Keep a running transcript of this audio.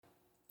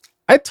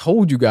I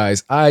told you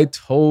guys.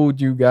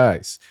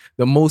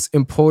 The most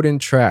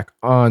important track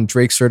on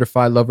Drake's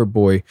Certified Lover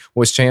Boy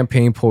was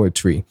Champagne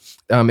Poetry.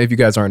 If you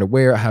guys aren't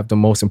aware, I have the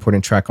most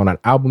important track on that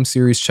album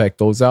series. Check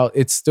those out.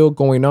 It's still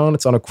going on.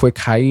 It's on a quick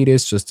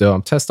hiatus, just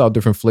to test out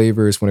different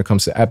flavors when it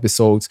comes to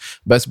episodes.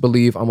 Best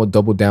believe I'm gonna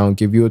double down,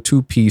 give you a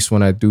 2-piece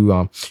when I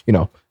do,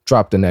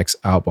 drop the next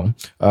album.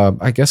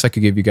 I guess I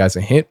could give you guys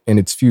a hint in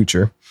its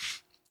future.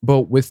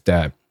 But with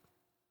that,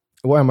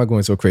 why am I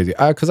going so crazy?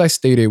 Because I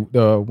stated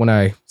when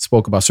I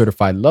spoke about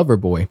Certified Lover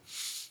Boy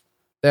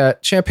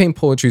that Champagne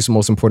Poetry is the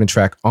most important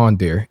track on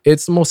there.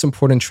 It's the most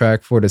important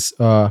track for this.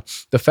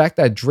 The fact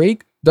that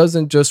Drake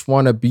doesn't just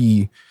want to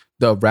be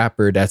the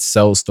rapper that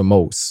sells the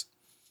most.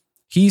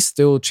 He's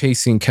still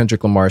chasing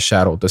Kendrick Lamar's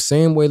shadow the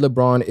same way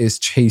LeBron is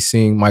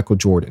chasing Michael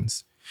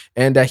Jordan's.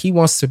 And that he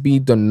wants to be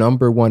the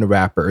number one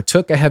rapper.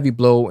 Took a heavy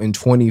blow in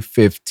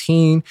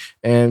 2015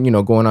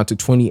 and, going on to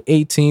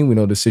 2018, we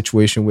know the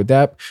situation with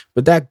that.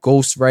 But that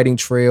ghostwriting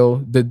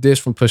trail, the diss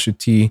from Pusha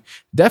T,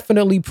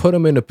 definitely put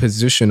him in a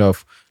position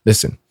of,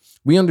 listen,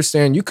 we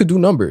understand you could do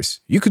numbers,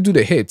 you could do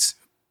the hits,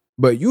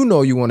 but you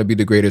want to be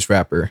the greatest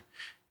rapper.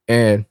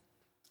 And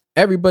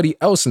everybody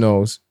else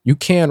knows you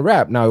can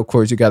rap. Now, of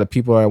course, you got the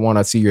people that want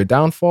to see your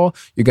downfall.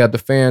 You got the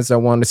fans that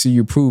want to see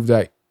you prove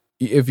that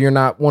if you're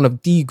not one of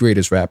the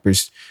greatest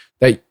rappers,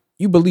 that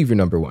you believe you're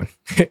number one.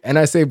 And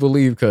I say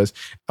believe because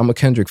I'm a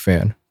Kendrick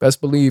fan.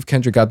 Best believe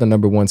Kendrick got the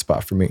number one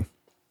spot for me.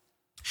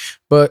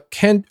 But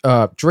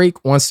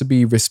Drake wants to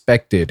be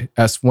respected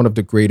as one of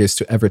the greatest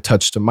to ever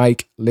touch the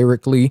mic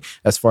lyrically,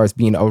 as far as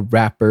being a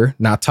rapper,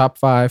 not top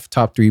 5,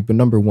 top 3, but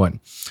number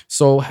 1.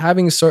 So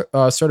having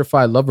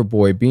Certified Lover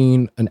Boy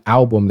being an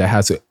album that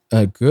has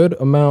a good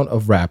amount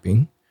of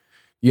rapping,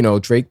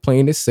 Drake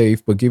playing it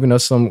safe, but giving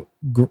us some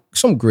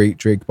great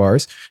Drake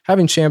bars.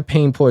 Having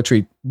Champagne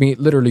Poetry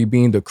literally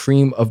being the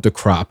cream of the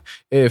crop,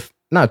 if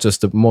not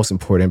just the most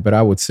important, but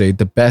I would say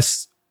the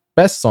best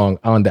song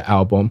on the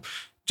album.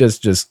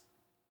 Just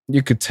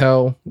you could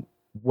tell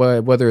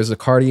whether it's a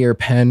Cartier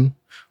pen,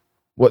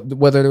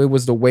 whether it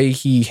was the way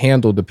he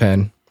handled the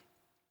pen,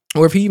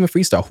 or if he even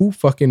freestyle. Who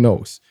fucking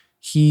knows?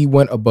 He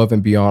went above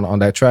and beyond on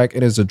that track.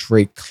 It is a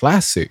Drake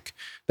classic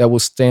that will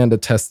stand the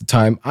test of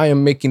time. I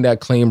am making that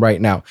claim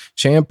right now.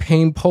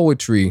 Champagne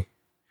Poetry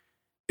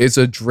is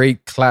a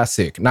Drake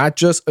classic, not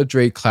just a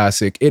Drake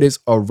classic. It is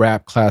a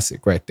rap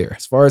classic right there.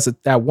 As far as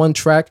that one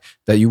track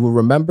that you will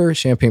remember,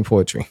 Champagne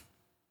Poetry.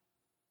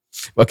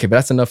 Okay, but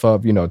that's enough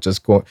of,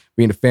 just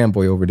being a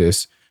fanboy over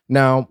this.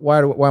 Now, why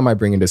am I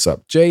bringing this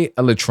up? Jay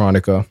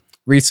Electronica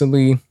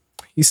recently,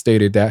 he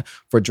stated that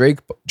for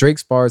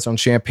Drake's bars on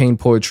Champagne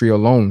Poetry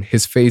alone,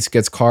 his face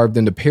gets carved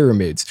into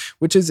pyramids,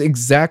 which is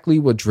exactly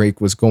what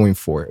Drake was going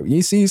for.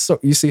 You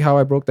see how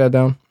I broke that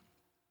down?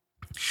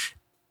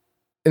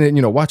 And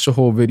then, watch the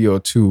whole video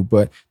too,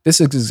 but this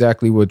is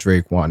exactly what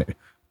Drake wanted.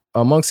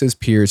 Amongst his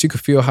peers, you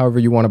could feel however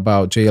you want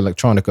about Jay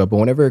Electronica, but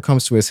whenever it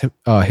comes to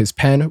his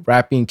pen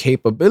rapping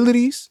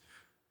capabilities,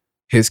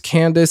 his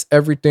Candace,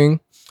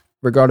 everything,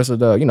 regardless of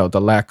the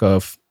lack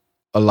of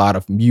a lot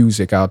of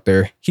music out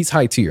there, he's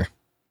high tier,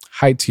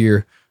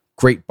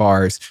 great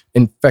bars,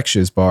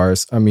 infectious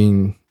bars. I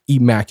mean,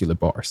 immaculate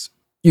bars.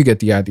 You get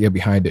the idea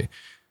behind it.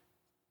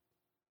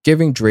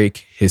 Giving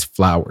Drake his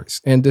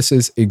flowers, and this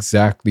is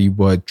exactly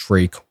what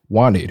Drake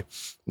wanted.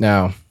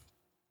 Now,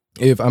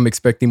 if I'm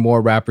expecting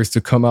more rappers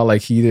to come out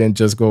like he didn't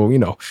just go,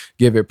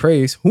 give it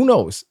praise, who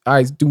knows?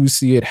 I do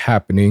see it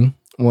happening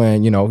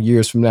when,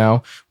 years from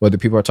now, whether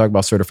people are talking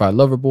about Certified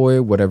Lover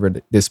Boy, whatever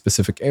this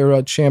specific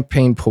era,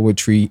 Champagne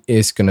Poetry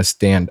is going to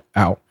stand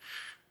out.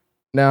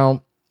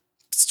 Now,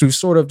 to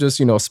sort of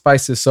just,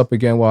 spice this up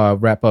again while I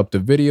wrap up the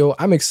video,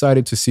 I'm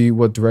excited to see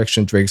what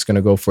direction Drake's going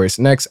to go for his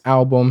next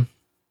album,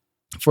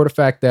 for the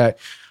fact that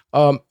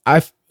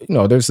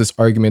there's this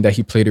argument that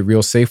he played it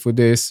real safe with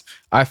this.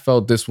 I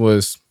felt this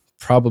was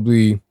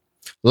probably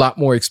a lot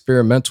more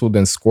experimental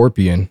than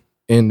Scorpion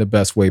in the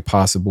best way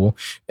possible.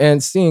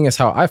 And seeing as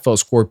how I felt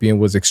Scorpion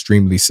was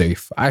extremely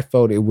safe. I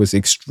felt it was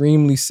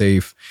extremely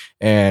safe.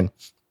 And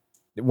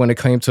when it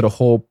came to the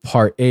whole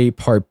part A,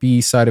 part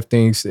B side of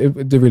things,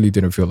 it really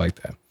didn't feel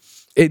like that.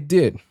 It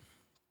did.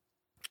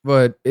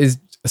 But as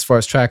far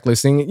as track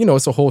listing,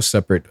 it's a whole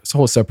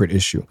separate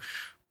issue.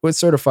 With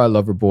Certified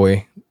Lover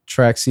Boy,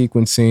 track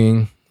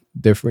sequencing,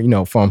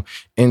 different, from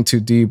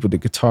Into Deep with the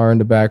guitar in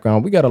the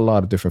background. We got a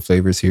lot of different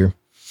flavors here.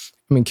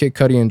 I mean, Kid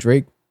Cudi and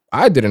Drake,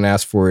 I didn't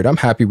ask for it. I'm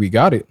happy we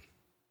got it.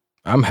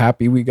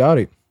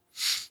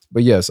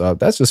 But yes,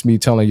 that's just me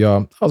telling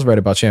y'all I was right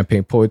about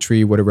Champagne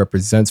Poetry, what it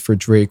represents for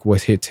Drake,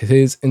 what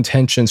his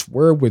intentions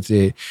were with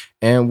it,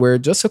 and we're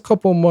just a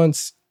couple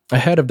months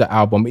ahead of the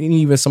album, and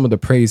even some of the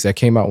praise that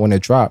came out when it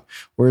dropped,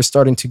 we're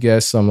starting to get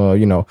some,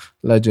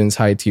 legends,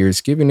 high tiers,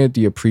 giving it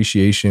the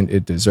appreciation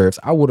it deserves.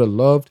 I would have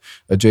loved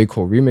a J.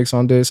 Cole remix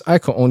on this. I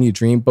could only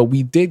dream, but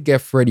we did get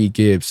Freddie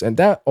Gibbs, and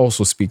that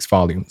also speaks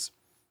volumes.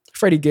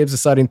 Freddie Gibbs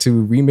deciding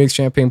to remix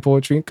Champagne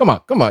Poetry. Come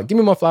on. Give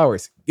me my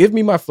flowers. I'm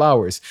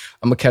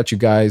going to catch you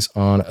guys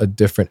on a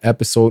different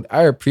episode.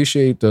 I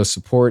appreciate the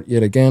support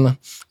yet again. I'm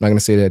not going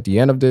to say that at the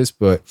end of this,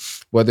 but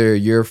whether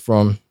you're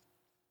from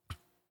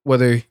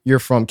whether you're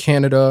from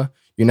Canada,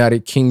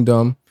 United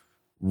Kingdom,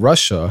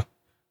 Russia,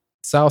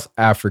 South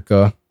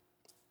Africa,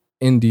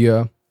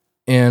 India,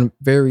 and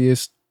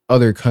various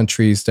other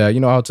countries that,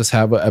 I'll just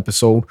have an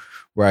episode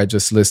where I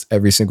just list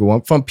every single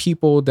one from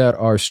people that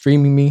are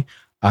streaming me.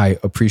 I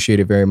appreciate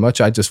it very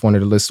much. I just wanted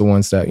to list the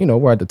ones that,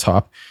 were at the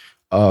top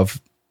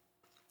of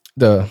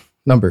the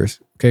numbers.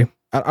 Okay.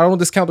 I don't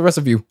discount the rest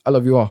of you. I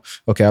love you all.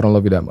 Okay. I don't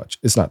love you that much.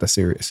 It's not that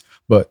serious,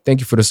 but thank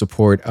you for the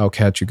support. I'll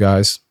catch you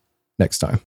guys next time.